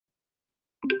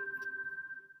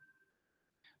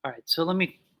All right, so let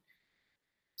me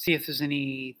see if there's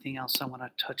anything else I want to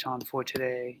touch on for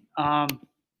today. I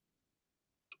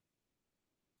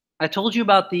told you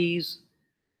about these.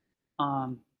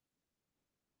 Um,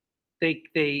 they,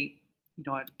 you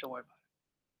know what? Don't worry about it.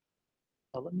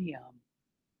 But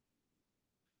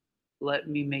let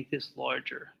me make this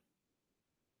larger.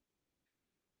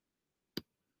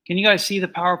 Can you guys see the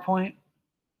PowerPoint?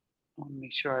 I want to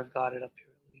make sure I've got it up here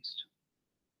at least.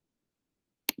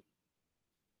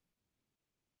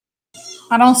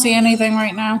 I don't see anything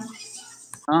right now.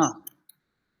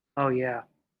 Oh yeah,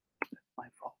 my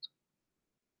fault.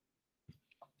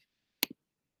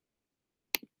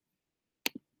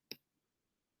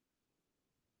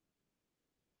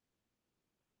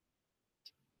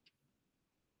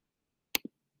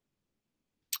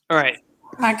 All right.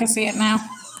 I can see it now.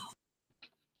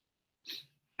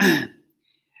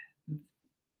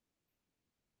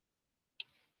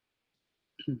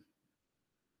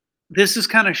 This is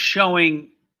kind of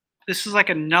showing. This is like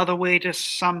another way to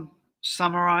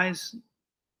summarize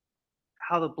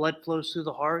how the blood flows through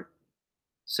the heart.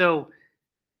 So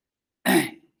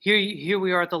here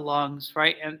we are at the lungs,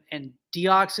 right? And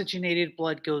deoxygenated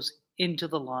blood goes into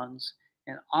the lungs,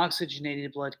 and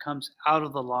oxygenated blood comes out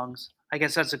of the lungs. I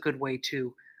guess that's a good way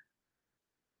to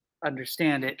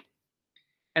understand it.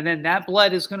 And then that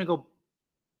blood is going to go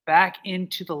back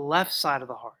into the left side of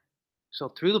the heart. So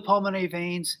through the pulmonary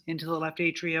veins into the left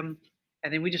atrium,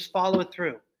 and then we just follow it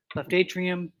through. Left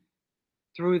atrium,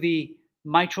 through the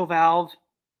mitral valve.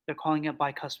 They're calling it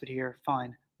bicuspid here.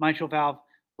 Fine. Mitral valve,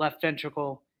 left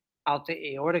ventricle, out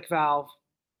the aortic valve.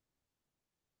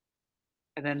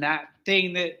 And then that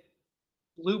thing that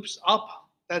loops up,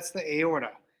 that's the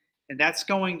aorta. And that's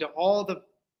going to all the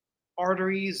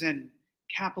arteries and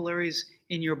capillaries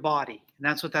in your body. And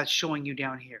that's what that's showing you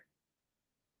down here.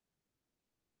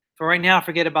 For right now,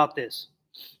 forget about this.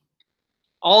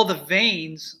 All the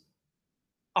veins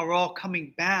are all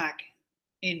coming back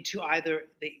into either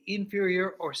the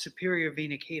inferior or superior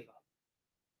vena cava.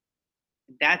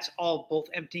 That's all both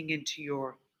emptying into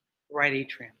your right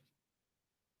atrium.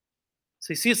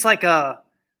 So you see, it's like a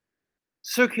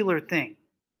circular thing.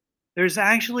 There's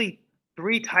actually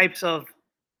 3 types of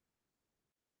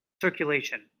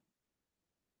circulation.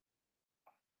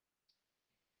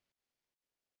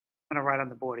 I'm going to write on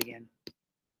the board again.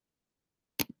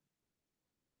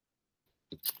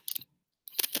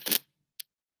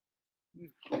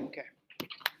 Okay.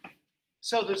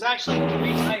 So there's actually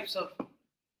 3 types of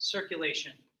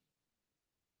circulation.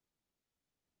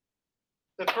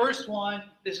 The first one,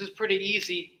 this is pretty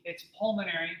easy. It's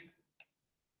pulmonary.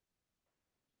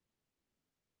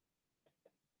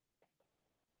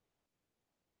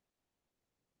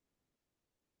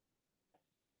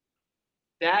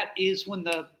 That is when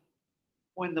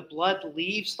the blood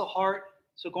leaves the heart,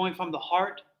 so going from the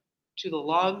heart to the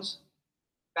lungs,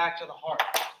 back to the heart.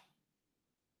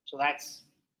 So that's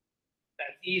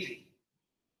easy.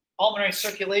 Pulmonary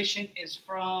circulation is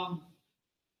from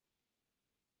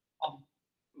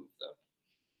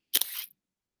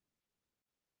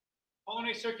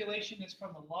pulmonary circulation is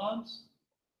from the lungs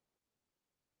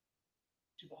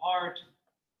to the heart.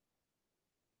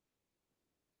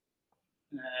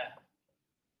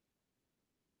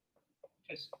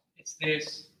 It's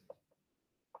this.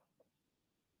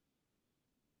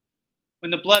 When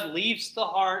the blood leaves the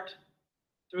heart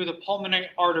through the pulmonary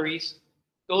arteries,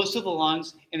 goes to the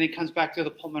lungs, and then comes back to the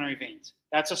pulmonary veins.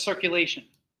 That's a circulation.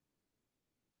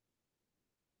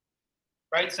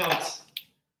 Right? So it's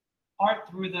heart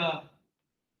through the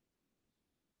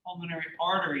pulmonary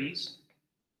arteries,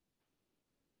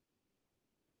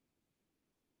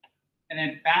 and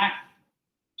then back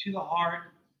to the heart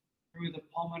through the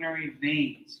pulmonary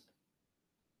veins.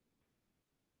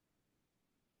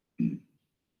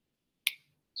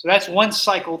 So that's one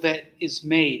cycle that is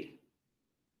made.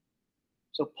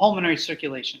 So pulmonary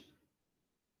circulation.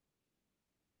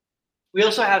 We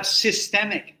also have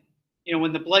systemic,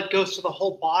 when the blood goes to the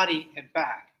whole body and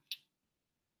back.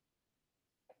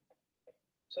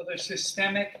 So there's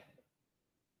systemic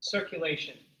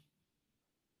circulation.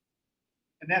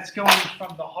 And that's going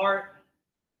from the heart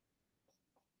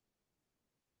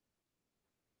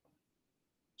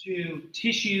to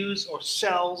tissues or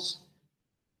cells.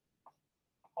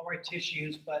 I'll write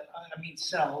tissues, but I mean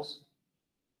cells.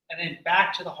 And then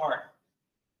back to the heart.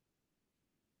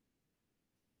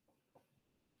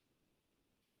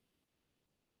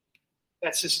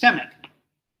 That's systemic.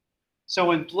 So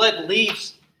when blood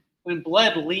leaves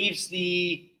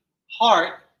the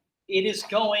heart, it is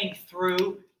going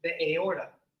through the aorta.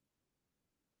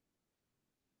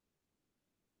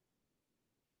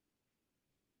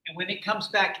 And when it comes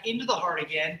back into the heart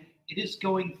again, it is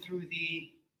going through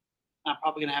the, I'm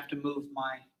probably going to have to move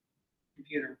my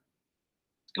computer.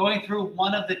 It's going through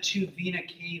one of the two vena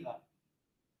cava.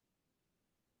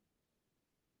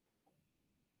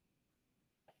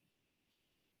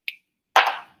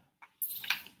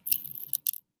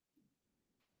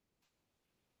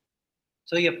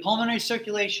 So you have pulmonary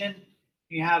circulation,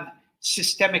 you have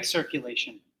systemic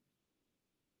circulation.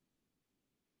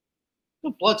 The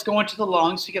blood's going to the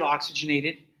lungs to get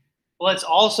oxygenated. Blood's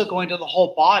also going to the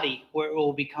whole body where it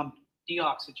will become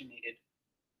deoxygenated.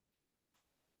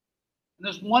 And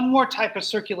there's one more type of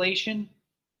circulation,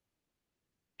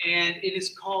 and it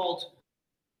is called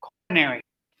coronary,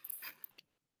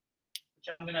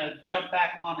 which I'm going to jump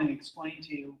back on and explain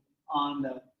to you on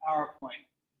the PowerPoint.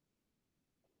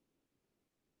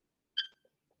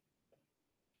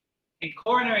 In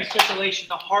coronary circulation,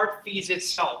 the heart feeds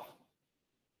itself.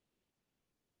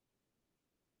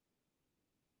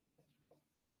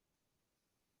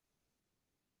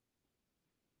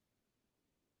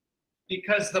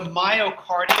 Because the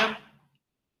myocardium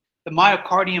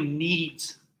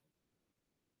needs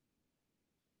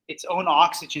its own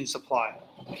oxygen supply.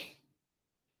 And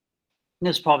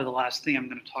this is probably the last thing I'm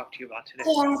going to talk to you about today.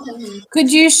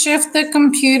 Could you shift the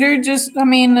computer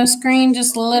the screen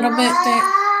just a little bit?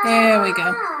 There we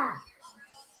go.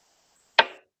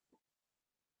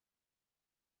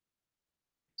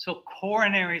 So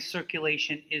coronary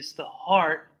circulation is the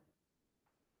heart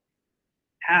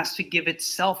has to give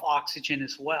itself oxygen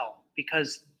as well,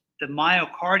 because the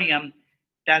myocardium,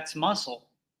 that's muscle,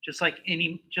 just like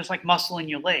muscle in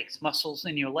your legs. Muscles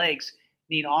in your legs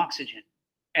need oxygen,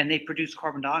 and they produce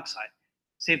carbon dioxide.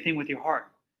 Same thing with your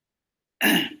heart.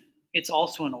 It's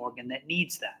also an organ that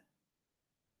needs that.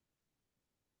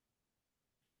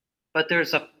 But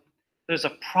there's a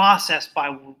process by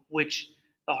which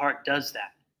the heart does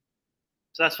that.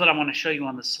 So that's what I want to show you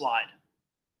on the slide.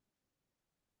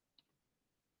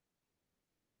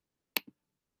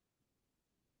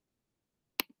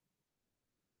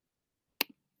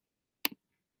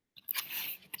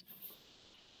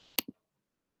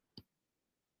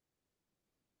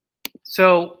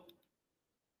 So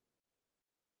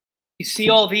you see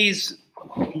all these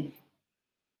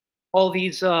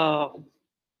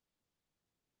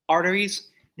arteries.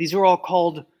 These are all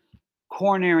called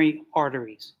coronary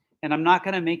arteries. And I'm not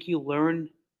going to make you learn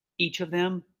each of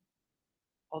them,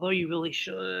 although you really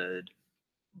should,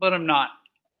 but I'm not.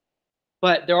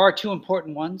 But there are two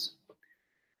important ones.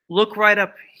 Look right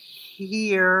up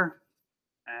here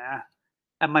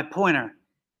at my pointer.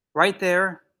 Right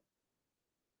there,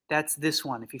 that's this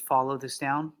one, if you follow this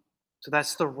down. So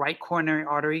that's the right coronary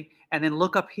artery. And then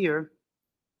look up here,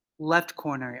 left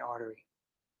coronary artery.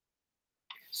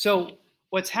 So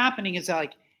what's happening is that,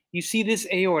 like, you see this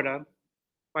aorta,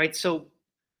 right? So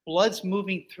blood's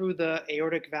moving through the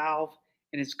aortic valve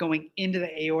and it's going into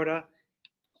the aorta.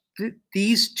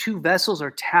 These two vessels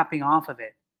are tapping off of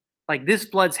it. Like, this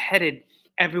blood's headed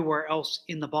everywhere else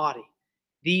in the body.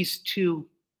 These two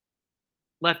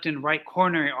left and right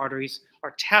coronary arteries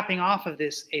are tapping off of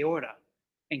this aorta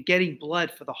and getting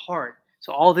blood for the heart.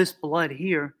 So all this blood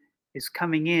here is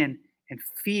coming in and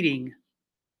feeding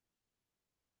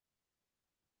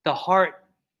the heart,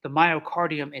 the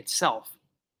myocardium itself.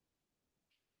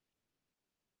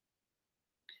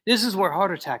 This is where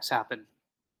heart attacks happen.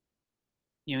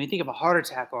 You know, you think of a heart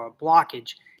attack or a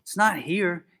blockage, it's not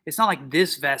here. It's not like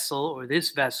this vessel or this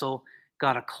vessel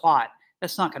got a clot.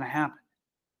 That's not going to happen.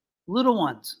 Little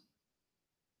ones,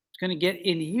 it's going to get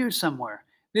in here somewhere.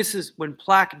 This is when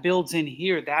plaque builds in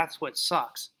here, that's what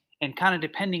sucks. And kind of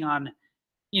depending on,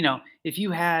 you know, if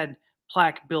you had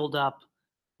plaque build up,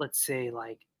 let's say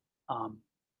like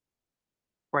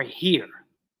right here,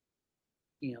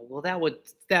 you know, well,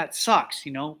 that sucks,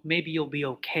 you know, maybe you'll be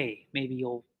okay. Maybe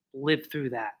you'll live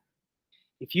through that.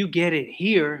 If you get it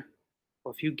here,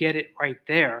 or if you get it right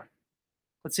there,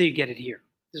 let's say you get it here.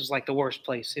 This is like the worst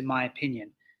place, in my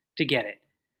opinion, to get it.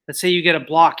 Let's say you get a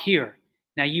block here.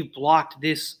 Now you've blocked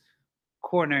this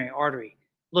coronary artery.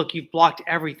 Look, you've blocked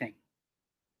everything.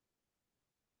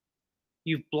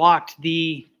 You've blocked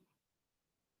the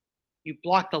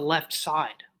left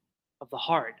side of the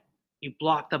heart. You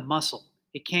blocked the muscle.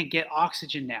 It can't get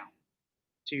oxygen now.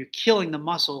 So you're killing the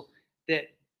muscle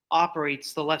that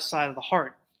operates the left side of the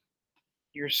heart.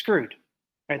 You're screwed,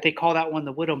 right? They call that one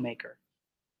the widowmaker.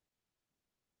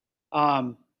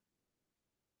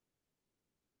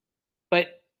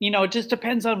 But, you know, it just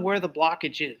depends on where the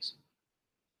blockage is.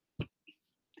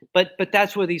 But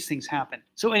that's where these things happen.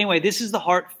 So anyway, this is the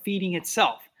heart feeding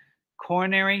itself.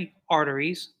 Coronary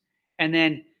arteries. And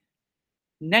then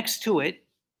next to it,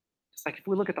 It's like if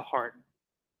we look at the heart,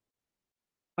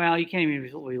 well, you can't even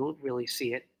really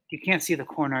see it. You can't see the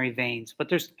coronary veins, but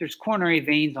there's coronary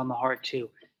veins on the heart too,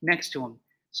 next to them.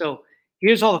 So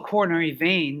here's all the coronary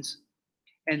veins,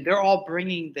 and they're all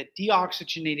bringing the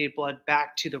deoxygenated blood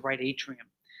back to the right atrium.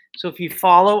 So if you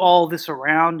follow all this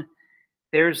around,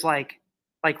 there's like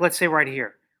let's say right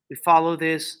here, we follow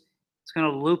this, it's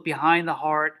going to loop behind the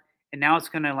heart, and now it's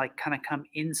going to like kind of come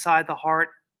inside the heart.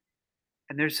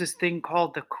 And there's this thing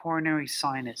called the coronary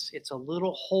sinus. It's a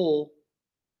little hole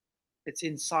that's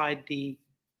inside the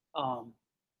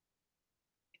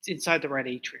it's inside the right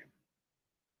atrium.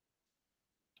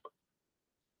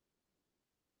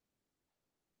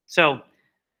 So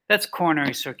that's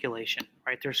coronary circulation,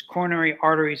 right? There's coronary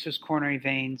arteries, there's coronary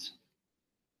veins.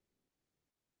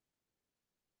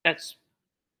 That's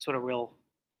what a real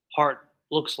heart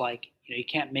looks like. You know, you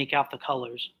can't make out the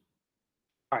colors.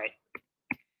 All right.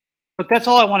 But that's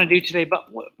all I want to do today.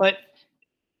 But what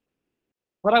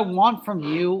I want from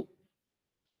you,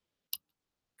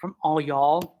 from all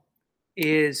y'all,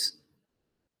 is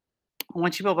I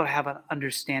want you to be able to have an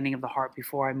understanding of the heart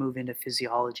before I move into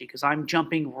physiology, because I'm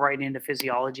jumping right into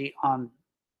physiology on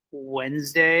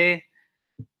Wednesday.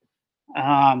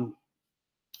 And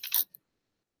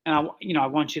I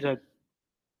want you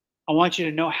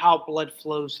to know how blood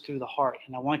flows through the heart,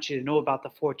 and I want you to know about the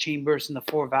 4 chambers and the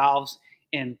 4 valves,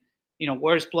 and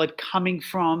where's blood coming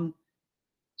from.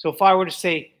 So if I were to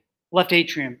say left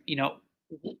atrium,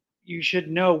 you should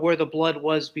know where the blood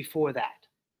was before that.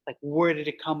 Like, where did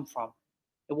it come from?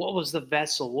 And what was the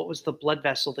vessel? What was the blood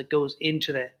vessel that goes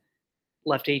into the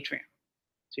left atrium?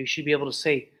 So you should be able to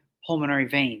say pulmonary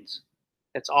veins.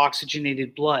 That's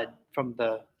oxygenated blood from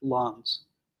the lungs.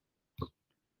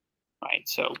 Right,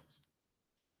 so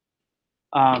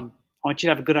I want you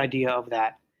to have a good idea of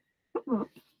that.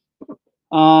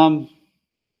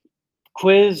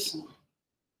 Quiz.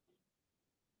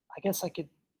 I guess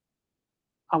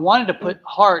I wanted to put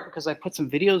heart because I put some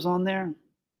videos on there.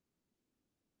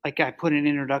 Like I put an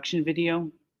introduction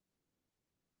video.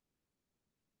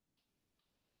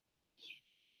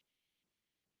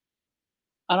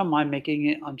 I don't mind making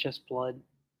it on just blood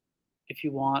if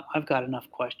you want. I've got enough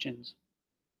questions.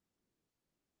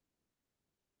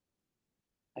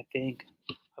 I think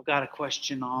I've got a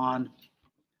question on.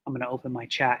 I'm going to open my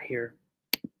chat here.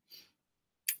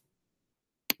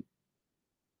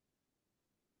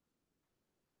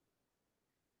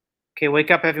 Okay,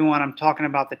 wake up, everyone. I'm talking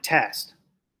about the test.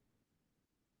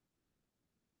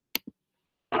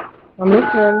 I'm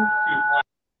listening.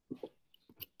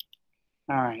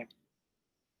 All right.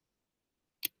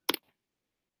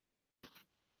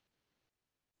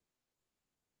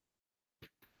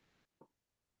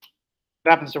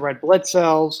 What happens to red blood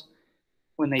cells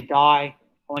when they die?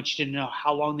 I want you to know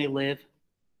how long they live,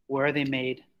 where are they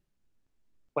made,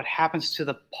 what happens to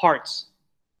the parts,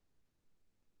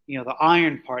 the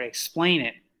iron part. Explain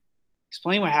it.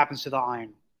 Explain what happens to the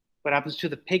iron, what happens to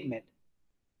the pigment.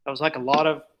 That was like a lot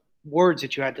of words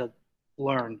that you had to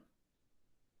learn,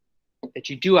 that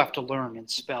you do have to learn and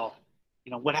spell.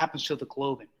 What happens to the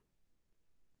globin?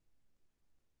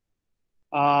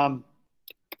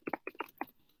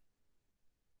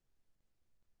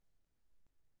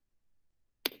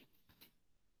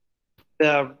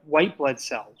 The white blood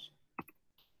cells.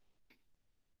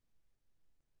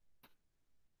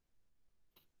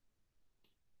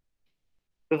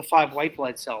 For the 5 white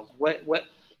blood cells, what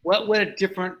would a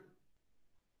different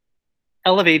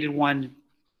elevated one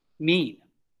mean?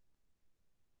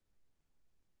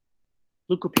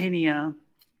 Leukopenia,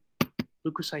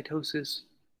 leukocytosis.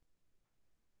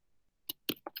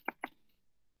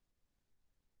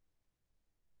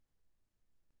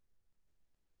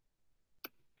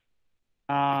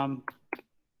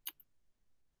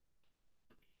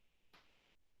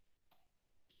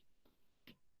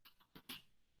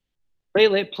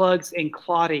 Platelet plugs and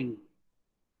clotting.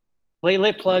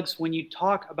 Platelet plugs, when you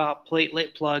talk about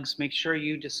platelet plugs, make sure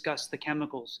you discuss the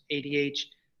chemicals, ADH,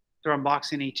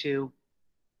 thromboxane A2,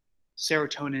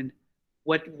 serotonin.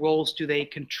 What roles do they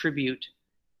contribute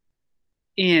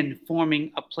in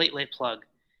forming a platelet plug?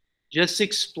 Just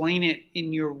explain it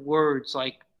in your words,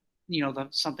 like,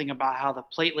 something about how the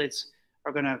platelets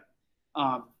are going to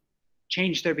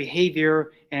change their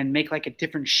behavior and make like a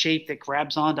different shape that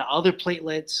grabs onto other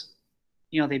platelets.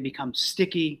 They become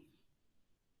sticky.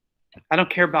 I don't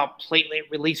care about platelet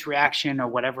release reaction or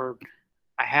whatever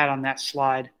I had on that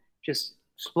slide. Just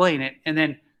explain it and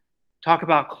then talk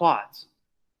about clots.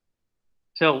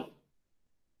 So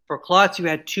for clots, you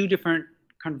had 2 different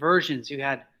conversions.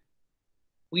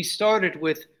 We started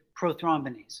with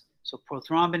prothrombinase. So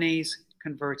prothrombinase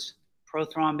converts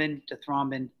prothrombin to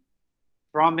thrombin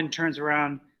Thrombin turns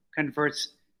around, converts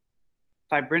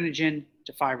fibrinogen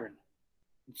to fibrin.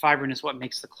 And fibrin is what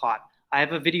makes the clot. I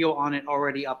have a video on it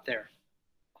already up there,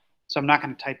 so I'm not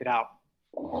going to type it out.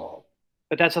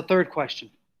 But that's a third question.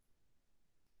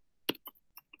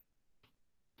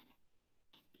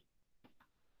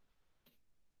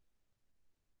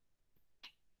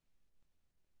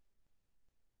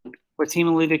 What's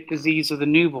hemolytic disease of the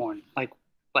newborn?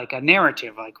 Like a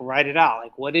narrative, like write it out.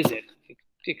 Like, what is it?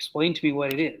 Explain to me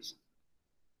what it is.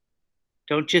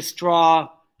 Don't just draw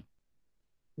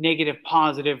negative,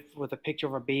 positive with a picture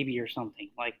of a baby or something.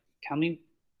 Like, tell me,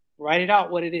 write it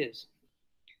out what it is,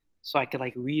 so I could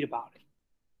like read about it.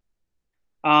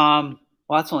 Well,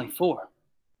 that's only 4.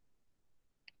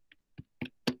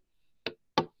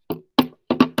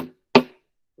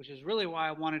 Which is really why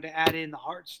I wanted to add in the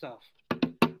heart stuff.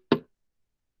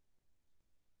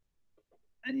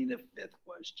 I need a 5th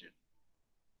question.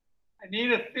 I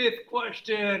need a 5th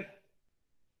question.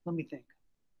 Let me think.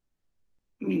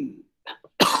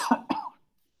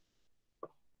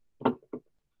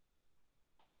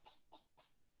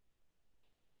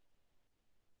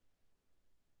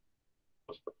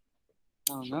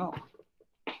 Oh no.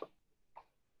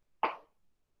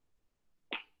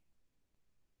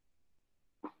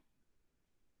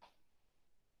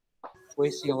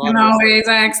 Wasting a lot. You can always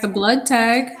ask the blood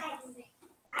tag.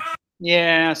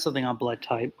 Yeah, something on blood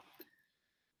type.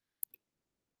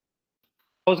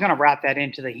 I was going to wrap that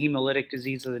into the hemolytic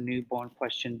disease of the newborn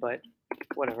question, but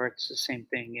whatever, it's the same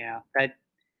thing. Yeah, that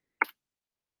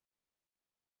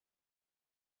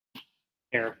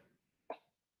there.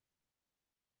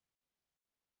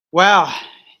 Wow,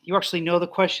 you actually know the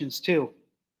questions too.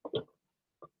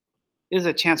 This is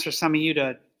a chance for some of you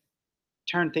to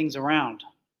turn things around.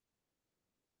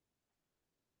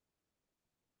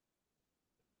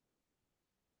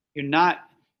 You're not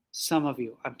some of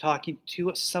you. I'm talking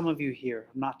to some of you here.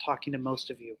 I'm not talking to most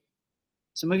of you.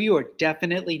 Some of you are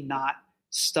definitely not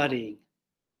studying.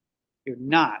 You're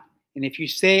not. And if you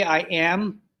say I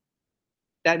am,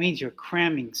 that means you're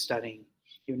cramming studying.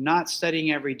 You're not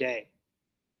studying every day.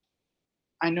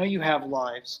 I know you have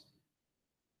lives.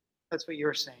 That's what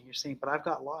you're saying. You're saying, but I've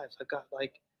got lives. I've got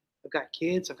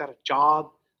kids. I've got a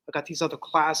job. I've got these other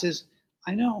classes.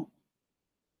 I know.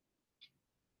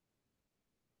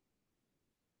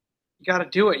 You got to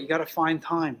do it. You got to find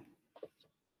time.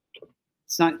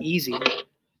 It's not easy.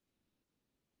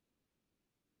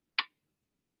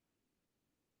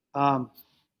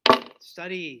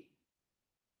 Study.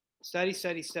 Study,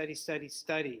 study, study, study,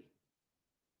 study.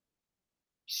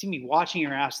 You see me watching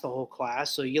your ass the whole class,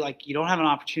 so you don't have an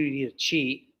opportunity to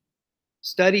cheat.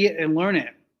 Study it and learn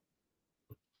it.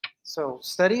 So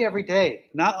study every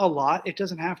day. Not a lot. It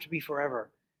doesn't have to be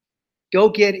forever. Go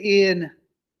get in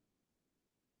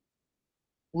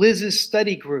Liz's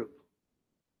study group.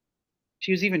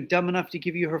 She was even dumb enough to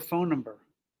give you her phone number.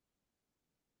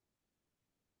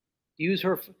 Use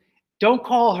her. Don't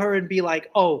call her and be like,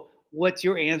 oh, what's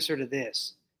your answer to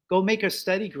this? Go make a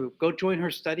study group. Go join her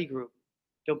study group.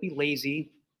 Don't be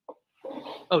lazy.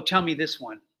 Oh, tell me this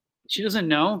one. She doesn't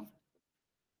know.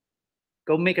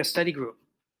 Go make a study group.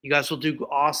 You guys will do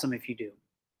awesome if you do.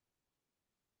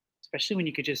 Especially when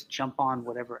you could just jump on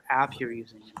whatever app you're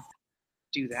using and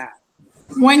do that.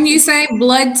 When you say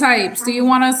blood types, do you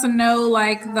want us to know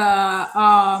like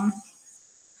the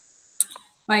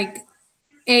like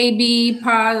AB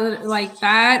positive, like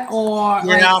that, or yeah?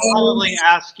 Like I'll probably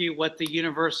ask you what the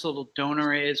universal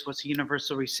donor is. What's the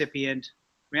universal recipient?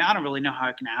 I mean, I don't really know how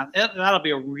I can ask. That'll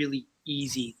be a really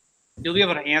easy. You'll be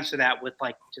able to answer that with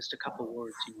like just a couple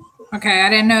words. You know? Okay, I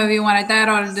didn't know if you wanted that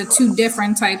or the 2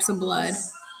 different types of blood.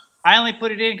 I only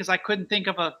put it in because I couldn't think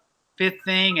of a 5th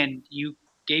thing, and you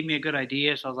gave me a good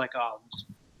idea, so I was like, oh,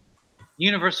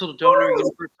 universal donor,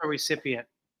 universal recipient.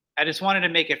 I just wanted to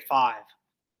make it 5.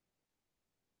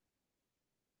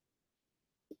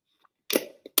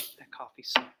 That coffee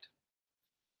sucked.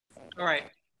 All right.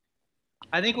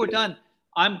 I think we're done.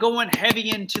 I'm going heavy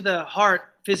into the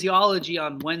heart physiology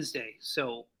on Wednesday,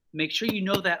 so make sure you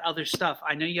know that other stuff.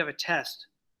 I know you have a test.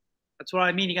 That's what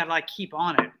I mean. You got to like keep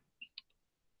on it.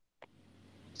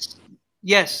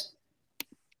 Yes.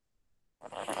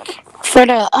 For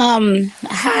the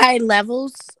high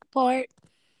levels part,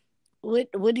 what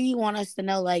do you want us to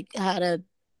know? Like how to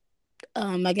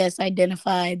I guess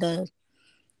identify the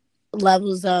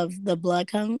levels of the blood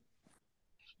count?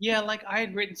 Yeah, like I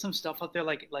had written some stuff out there,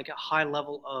 like a high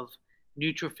level of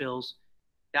neutrophils.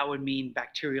 That would mean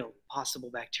possible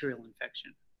bacterial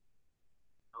infection.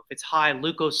 If it's high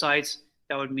leukocytes,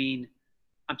 that would mean,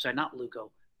 I'm sorry, not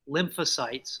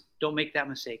lymphocytes. Don't make that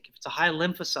mistake. If it's a high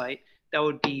lymphocyte, that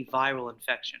would be viral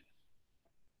infection.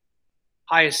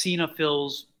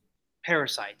 eosinophils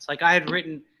parasites. Like I had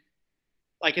written,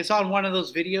 like it's on one of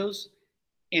those videos,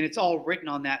 and it's all written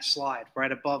on that slide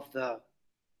right above the.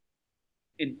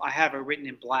 I have it written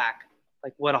in black,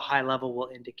 like what a high level will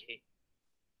indicate.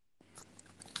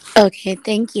 Okay,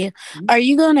 thank you. Are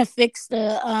you gonna fix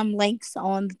the links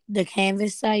on the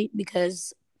Canvas site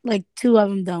because like 2 of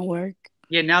them don't work?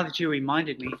 Yeah, now that you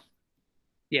reminded me.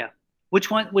 Yeah.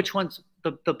 Which ones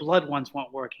the blood ones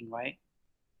weren't working, right?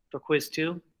 For quiz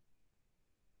 2?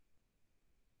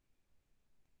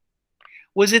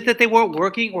 Was it that they weren't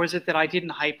working, or is it that I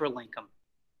didn't hyperlink them?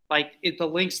 Like the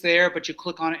link's there, but you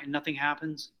click on it and nothing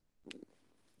happens?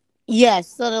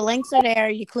 Yes, so the links are there,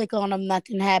 you click on them,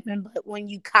 nothing happened, but when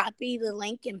you copy the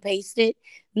link and paste it,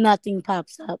 nothing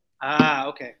pops up. Ah,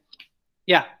 okay.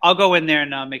 Yeah, I'll go in there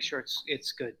and make sure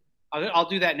it's good. I'll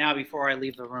do that now before I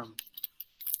leave the room.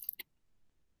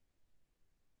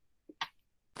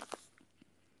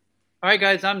 All right,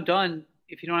 guys, I'm done.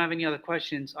 If you don't have any other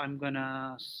questions, I'm going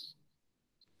to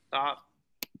stop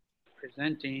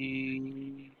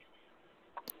presenting.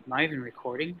 Not even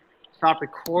recording. Stop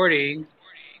recording.